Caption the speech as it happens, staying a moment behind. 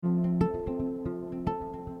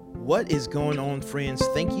What is going on, friends?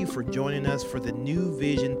 Thank you for joining us for the New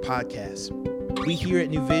Vision podcast. We here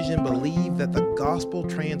at New Vision believe that the gospel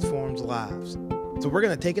transforms lives. So we're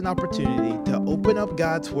going to take an opportunity to open up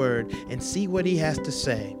God's word and see what he has to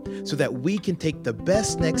say so that we can take the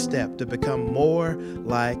best next step to become more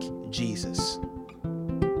like Jesus.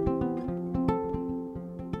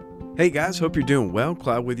 Hey guys, hope you're doing well.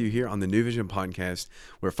 Cloud with you here on the New Vision podcast.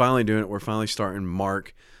 We're finally doing it. We're finally starting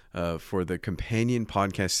Mark for the companion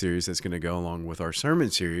podcast series that's going to go along with our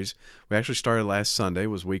sermon series. We actually started last Sunday,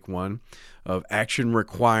 was week 1 of Action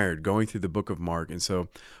Required, going through the book of Mark. And so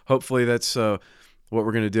hopefully that's what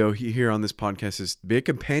we're going to do here on this podcast, is be a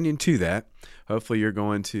companion to that. Hopefully you're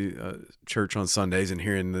going to church on Sundays and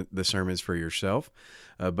hearing the sermons for yourself.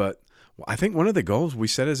 But I think one of the goals we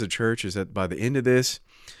set as a church is that by the end of this,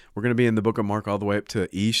 we're going to be in the book of Mark all the way up to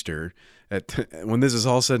Easter. When this is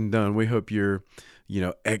all said and done, we hope you're,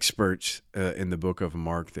 experts in the book of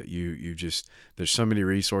Mark, that you just, there's so many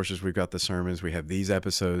resources. We've got the sermons. We have these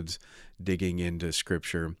episodes digging into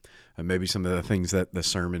scripture. Maybe some of the things that the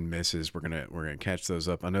sermon misses, we're gonna catch those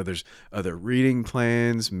up. I know there's other reading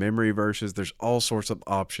plans, memory verses. There's all sorts of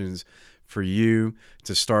options for you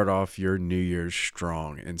to start off your New Year's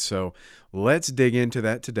strong. And so let's dig into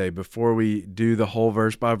that today. Before we do the whole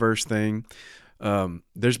verse by verse thing,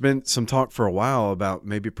 there's been some talk for a while about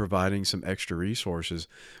maybe providing some extra resources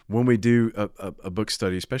when we do a book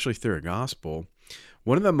study, especially through a gospel.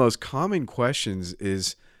 One of the most common questions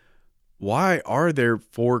is, why are there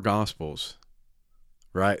 4 gospels,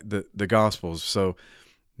 right? The gospels. So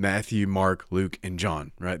Matthew, Mark, Luke, and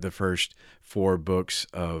John, right? The first 4 books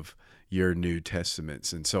of your New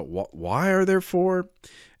Testaments. And so why are there 4?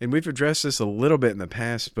 And we've addressed this a little bit in the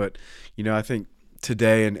past, but, I think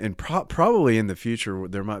today and probably in the future,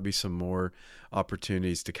 there might be some more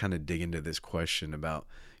opportunities to kind of dig into this question about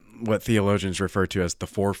what theologians refer to as the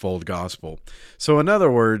fourfold gospel. So in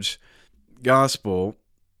other words, gospel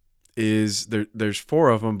is there's 4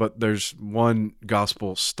 of them, but there's one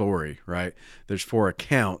gospel story, right? There's 4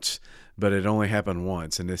 accounts, but it only happened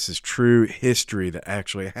once. And this is true history that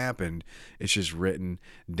actually happened. It's just written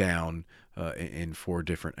down in 4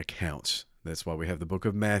 different accounts. That's why we have the book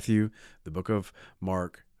of Matthew, the book of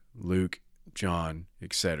Mark, Luke, John,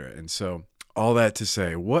 etc. And so all that to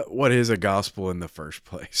say, what is a gospel in the first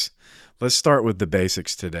place? Let's start with the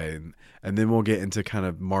basics today, and then we'll get into kind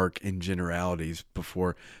of Mark in generalities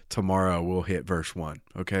before tomorrow we'll hit verse 1.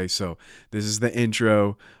 Okay, so this is the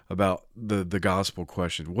intro about the gospel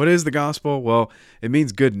question. What is the gospel? Well, it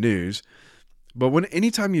means good news. But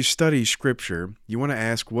anytime you study scripture, you want to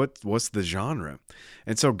ask what's the genre?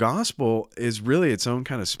 And so gospel is really its own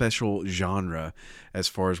kind of special genre as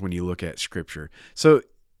far as when you look at scripture. So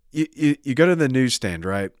you go to the newsstand,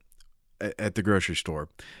 right, at the grocery store,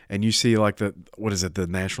 and you see like the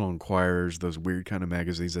National Enquirers, those weird kind of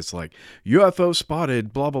magazines that's like UFO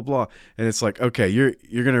spotted, blah, blah, blah. And it's like, okay, you're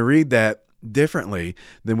going to read that differently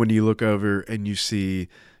than when you look over and you see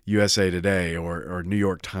USA Today or New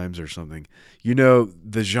York Times or something.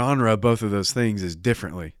 The genre of both of those things is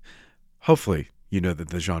differently. Hopefully, that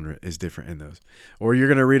the genre is different in those. Or you're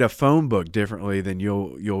going to read a phone book differently than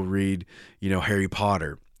you'll read, Harry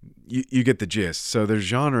Potter. You get the gist. So there's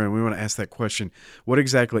genre, and we want to ask that question: what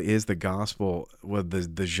exactly is the gospel? What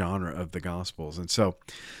the genre of the gospels? And so,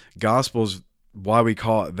 gospels, why we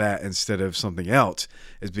call it that instead of something else,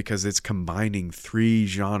 is because it's combining 3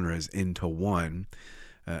 genres into one.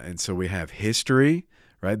 And so we have history,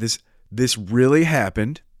 right? This really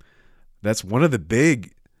happened. That's one of the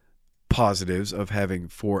big positives of having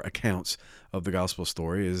 4 accounts of the gospel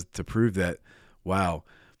story, is to prove that, wow,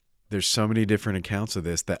 there's so many different accounts of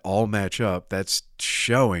this that all match up. That's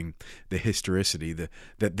showing the historicity, that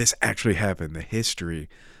this actually happened, the history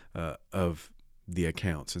of the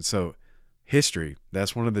accounts. And so history,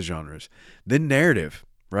 that's one of the genres. Then narrative,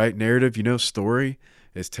 right? Narrative, story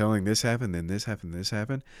is telling this happened, then this happened, this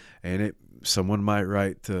happened. And someone might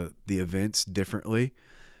write the events differently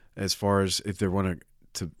as far as if they want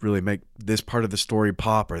to really make this part of the story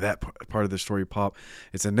pop or that part of the story pop.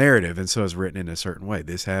 It's a narrative, and so it's written in a certain way.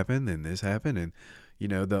 This happened, then this happened. And,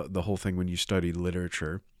 the whole thing when you study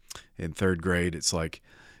literature in 3rd grade, it's like,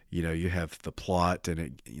 you have the plot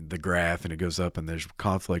and the graph, and it goes up, and there's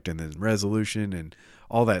conflict and then resolution and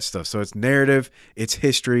all that stuff. So it's narrative, it's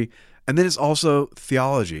history, and then it's also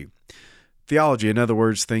theology. Theology, in other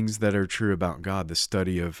words, things that are true about God, the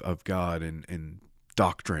study of God and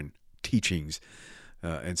doctrine, teachings.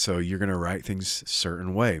 And so you're going to write things a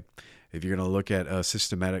certain way. If you're going to look at a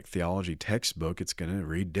systematic theology textbook, it's going to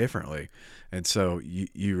read differently. And so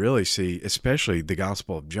you really see, especially the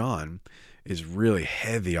Gospel of John, is really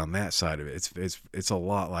heavy on that side of it. It's a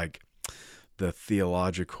lot like the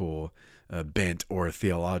theological bent or a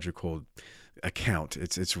theological account.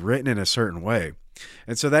 It's written in a certain way.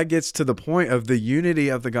 And so that gets to the point of the unity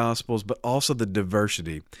of the Gospels, but also the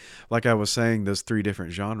diversity. Like I was saying, those three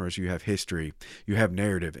different genres, you have history, you have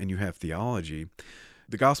narrative, and you have theology.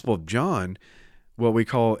 The Gospel of John, what we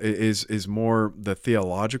call is more the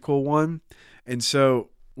theological one. And so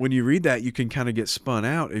when you read that, you can kind of get spun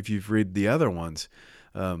out if you've read the other ones.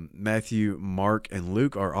 Matthew, Mark, and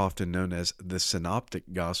Luke are often known as the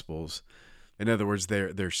synoptic Gospels. In other words,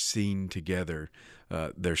 they're seen together.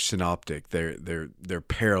 They're synoptic. They're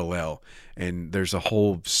parallel. And there's a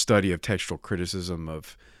whole study of textual criticism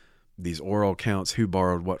of these oral accounts, who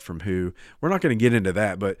borrowed what from who. We're not going to get into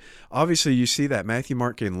that, but obviously you see that Matthew,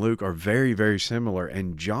 Mark, and Luke are very, very similar,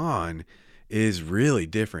 and John is really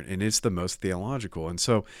different, and it's the most theological. And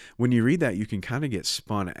so when you read that, you can kind of get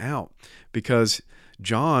spun out, because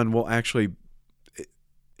John will actually,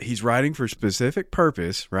 he's writing for a specific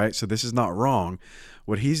purpose, right? So this is not wrong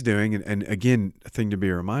what he's doing. And again, a thing to be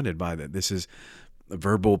reminded by, that this is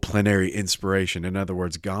verbal plenary inspiration. In other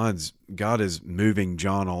words, God is moving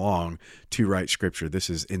John along to write scripture. This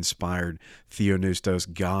is inspired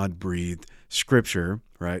theopneustos, God-breathed scripture,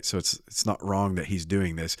 right? So it's not wrong that he's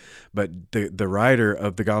doing this, but the writer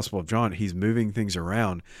of the Gospel of John, he's moving things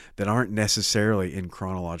around that aren't necessarily in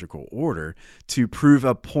chronological order to prove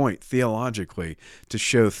a point theologically, to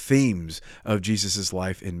show themes of Jesus's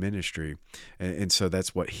life and ministry. And so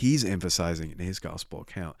that's what he's emphasizing in his gospel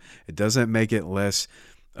account. It doesn't make it less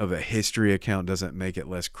of a history account, doesn't make it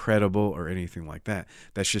less credible or anything like that.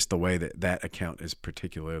 That's just the way that account is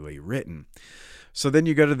particularly written. So then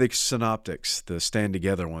you go to the synoptics, the stand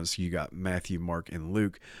together ones. You got Matthew, Mark, and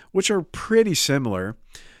Luke, which are pretty similar.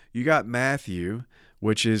 You got Matthew,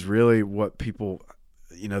 which is really what people,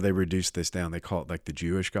 they reduce this down. They call it like the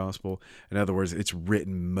Jewish gospel. In other words, it's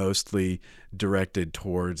written mostly directed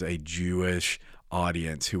towards a Jewish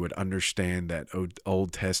audience who would understand that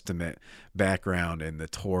Old Testament background and the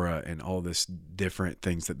Torah and all this different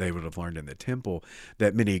things that they would have learned in the temple,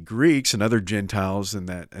 that many Greeks and other Gentiles in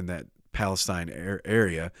that Palestine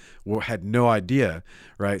area had no idea,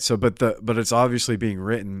 right? So, but it's obviously being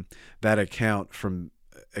written, that account, from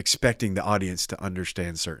expecting the audience to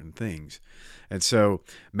understand certain things. And so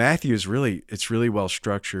Matthew is really well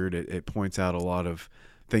structured. It points out a lot of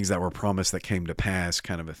things that were promised that came to pass,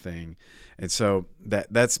 kind of a thing. And so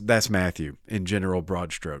that's Matthew in general,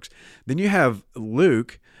 broad strokes. Then you have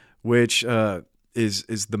Luke, which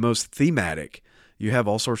is the most thematic. You have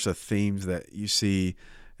all sorts of themes that you see,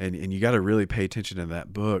 and you got to really pay attention to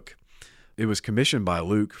that book. It was commissioned by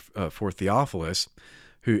Luke for Theophilus,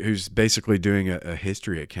 who's basically doing a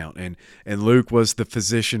history account. And Luke was the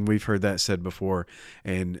physician. We've heard that said before.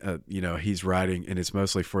 And, he's writing, and it's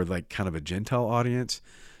mostly for like kind of a Gentile audience.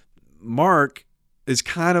 Mark is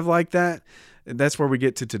kind of like that. And that's where we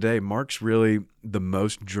get to today. Mark's really the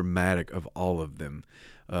most dramatic of all of them.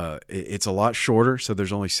 It's a lot shorter, so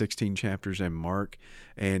there's only 16 chapters in Mark,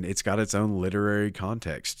 and it's got its own literary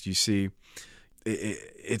context. You see,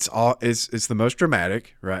 it's the most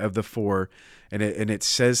dramatic, right, of the four, and it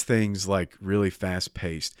says things like really fast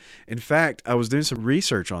paced. In fact, I was doing some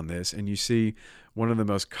research on this, and you see one of the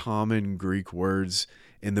most common Greek words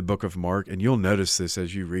in the book of Mark, and you'll notice this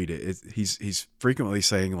as you read it. He's frequently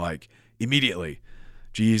saying like immediately.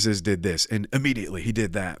 Jesus did this, and immediately he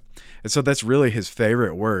did that. And so that's really his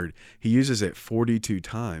favorite word. He uses it 42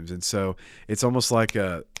 times. And so it's almost like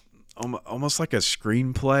a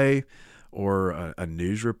screenplay or a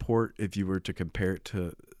news report, if you were to compare it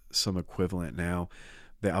to some equivalent now.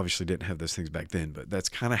 They obviously didn't have those things back then, but that's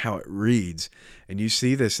kind of how it reads. And you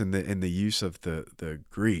see this in the use of the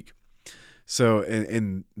Greek. So,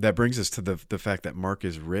 and that brings us to the fact that Mark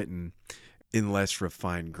is written in less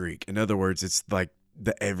refined Greek. In other words, it's like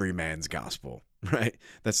the everyman's gospel, right?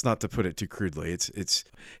 That's not to put it too crudely.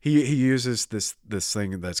 He uses this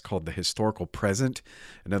thing that's called the historical present.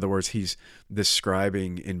 In other words, he's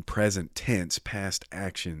describing in present tense past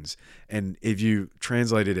actions. And if you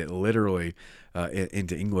translated it literally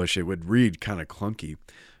into English, it would read kind of clunky.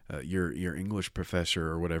 Your English professor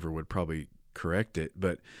or whatever would probably correct it.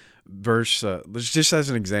 But just as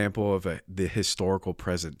an example of the historical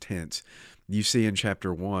present tense, you see in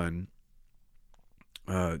chapter 1,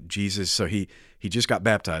 Jesus, so he just got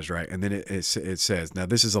baptized, right? And then it says, now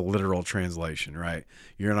this is a literal translation, right?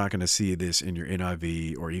 You're not going to see this in your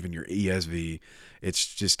NIV or even your ESV.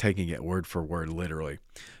 It's just taking it word for word, literally.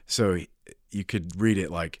 So you could read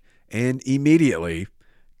it like, and immediately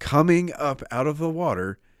coming up out of the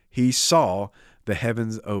water, he saw the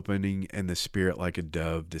heavens opening and the Spirit like a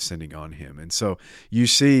dove descending on him. And so you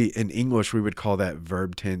see, in English, we would call that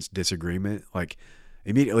verb tense disagreement. Like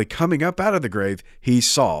immediately coming up out of the grave, he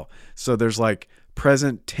saw. So there's like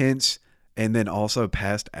present tense and then also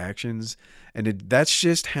past actions. And that's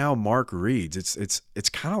just how Mark reads. It's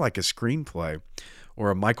kind of like a screenplay or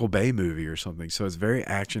a Michael Bay movie or something. So it's very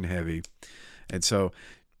action heavy. And so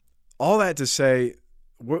all that to say,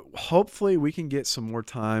 hopefully we can get some more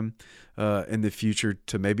time in the future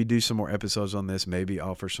to maybe do some more episodes on this, maybe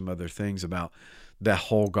offer some other things about that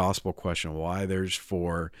whole gospel question, why there's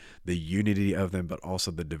four, the unity of them, but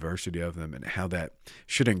also the diversity of them, and how that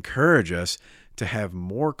should encourage us to have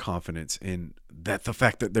more confidence in that, the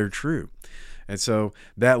fact that they're true. And so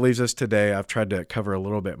that leaves us today. I've tried to cover a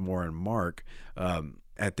little bit more in Mark.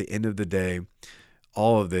 At the end of the day,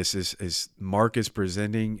 all of this is Mark is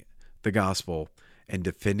presenting the gospel and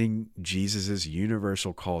defending Jesus's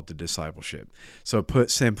universal call to discipleship. So put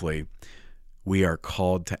simply, we are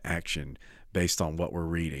called to action based on what we're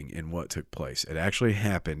reading and what took place. It actually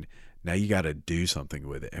happened. Now you got to do something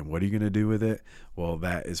with it. And what are you going to do with it? Well,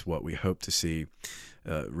 that is what we hope to see.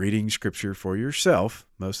 Reading scripture for yourself,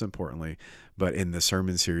 most importantly, but in the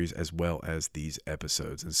sermon series as well as these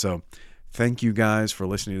episodes. And so thank you guys for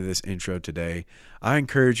listening to this intro today. I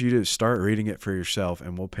encourage you to start reading it for yourself,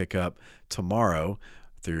 and we'll pick up tomorrow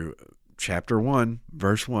through chapter 1,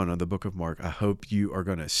 verse 1 of the book of Mark. I hope you are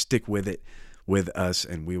going to stick with it with us,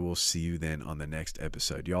 and we will see you then on the next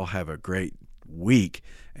episode. Y'all have a great week,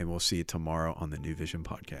 and we'll see you tomorrow on the New Vision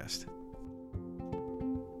Podcast.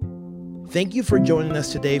 Thank you for joining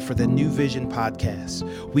us today for the New Vision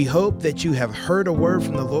Podcast. We hope that you have heard a word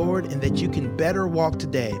from the Lord and that you can better walk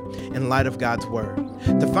today in light of God's word.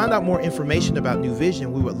 To find out more information about New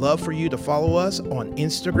Vision, we would love for you to follow us on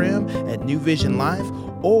Instagram at New Vision Life,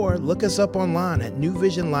 or look us up online at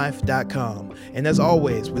newvisionlife.com. And as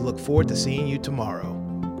always, we look forward to seeing you tomorrow.